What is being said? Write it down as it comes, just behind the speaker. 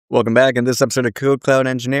Welcome back. In this episode of KodeKloud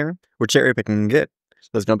Engineer, we're cherry picking Git.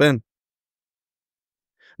 Let's jump in.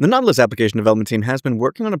 The Nautilus application development team has been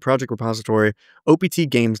working on a project repository,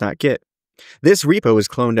 optgames.git. This repo is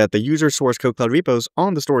cloned at the user source KodeKloud repos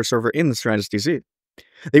on the storage server in the Stratus DC.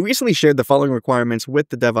 They recently shared the following requirements with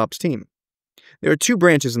the DevOps team. There are two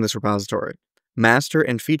branches in this repository, master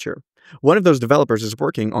and feature. One of those developers is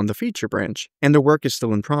working on the feature branch, and their work is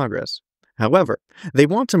still in progress. However, they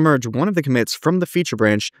want to merge one of the commits from the feature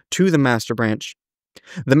branch to the master branch.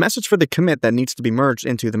 The message for the commit that needs to be merged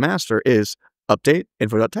into the master is update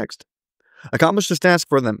info.txt. Accomplish this task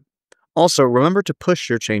for them. Also, remember to push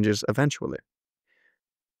your changes eventually.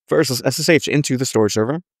 First, let's SSH into the storage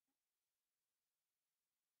server.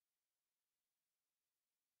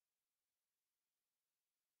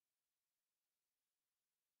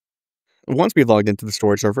 Once we've logged into the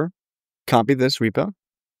storage server, copy this repo,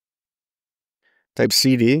 type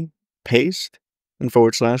cd, paste, and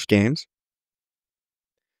 /games.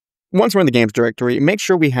 Once we're in the games directory, make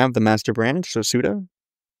sure we have the master branch, so sudo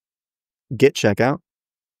git checkout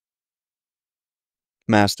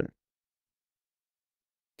master.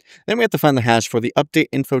 Then we have to find the hash for the update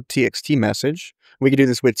info.txt message. We can do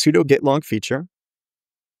this with sudo git log feature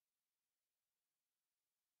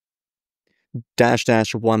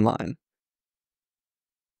 --1 line.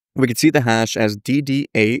 We can see the hash as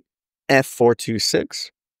dd8f426,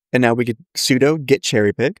 and now we could sudo git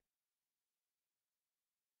cherry pick,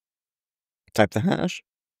 type the hash,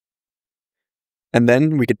 and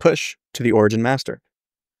then we could push to the origin master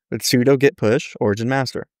with sudo git push origin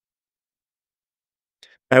master.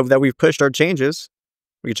 Now that we've pushed our changes,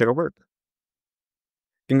 we can check our work.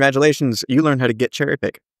 Congratulations, you learned how to git cherry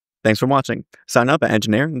pick. Thanks for watching. Sign up at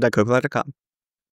engineer.kodeKloud.com.